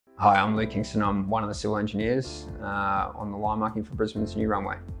Hi, I'm Luke Kingston. I'm one of the civil engineers on the line marking for Brisbane's new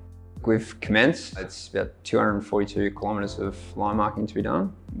runway. We've commenced. It's about 242 kilometres of line marking to be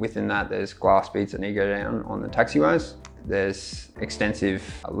done. Within that, there's glass beads that need to go down on the taxiways. There's extensive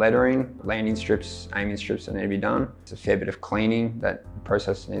lettering, landing strips, aiming strips that need to be done. There's a fair bit of cleaning. That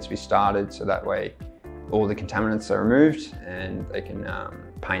process needs to be started so that way all the contaminants are removed and they can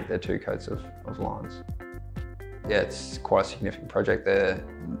paint their 2 coats of lines. Yeah, it's quite a significant project. The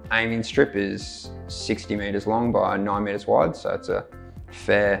aiming strip is 60 metres long by 9 metres wide, so it's a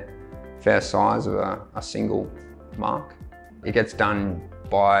fair size of a single mark. It gets done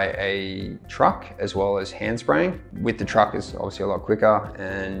by a truck as well as hand spraying. With the truck is obviously a lot quicker,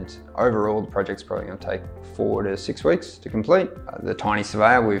 and overall the project's probably going to take 4 to 6 weeks to complete. The tiny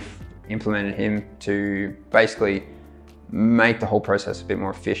surveyor, we've implemented him to basically make the whole process a bit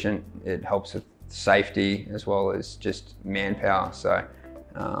more efficient. It helps with safety as well as just manpower. So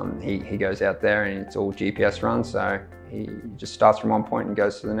he goes out there and it's all GPS run, so he just starts from one point and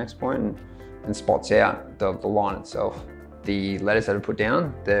goes to the next point and spots out the line itself. The letters that are put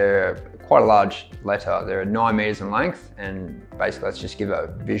down, they're quite a large letter. They're 9 metres in length, and basically let's just give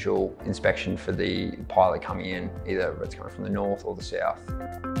a visual inspection for the pilot coming in, either it's coming from the north or the south.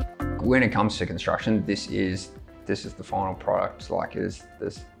 When it comes to construction, this is the final product. Like there's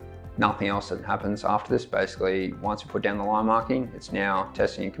nothing else that happens after this. Basically, once we put down the line marking, it's now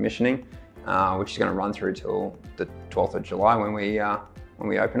testing and commissioning, which is going to run through till the 12th of July when we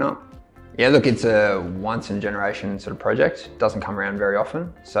open up. Yeah, look, it's a once-in-a-generation sort of project. It doesn't come around very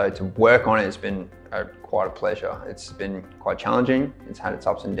often, so to work on it has been quite a pleasure. It's been quite challenging. It's had its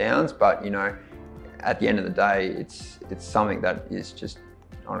ups and downs, but you know, at the end of the day, it's something that is just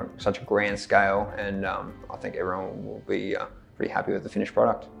on such a grand scale, and I think everyone will be pretty happy with the finished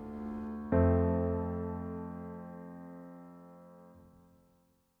product.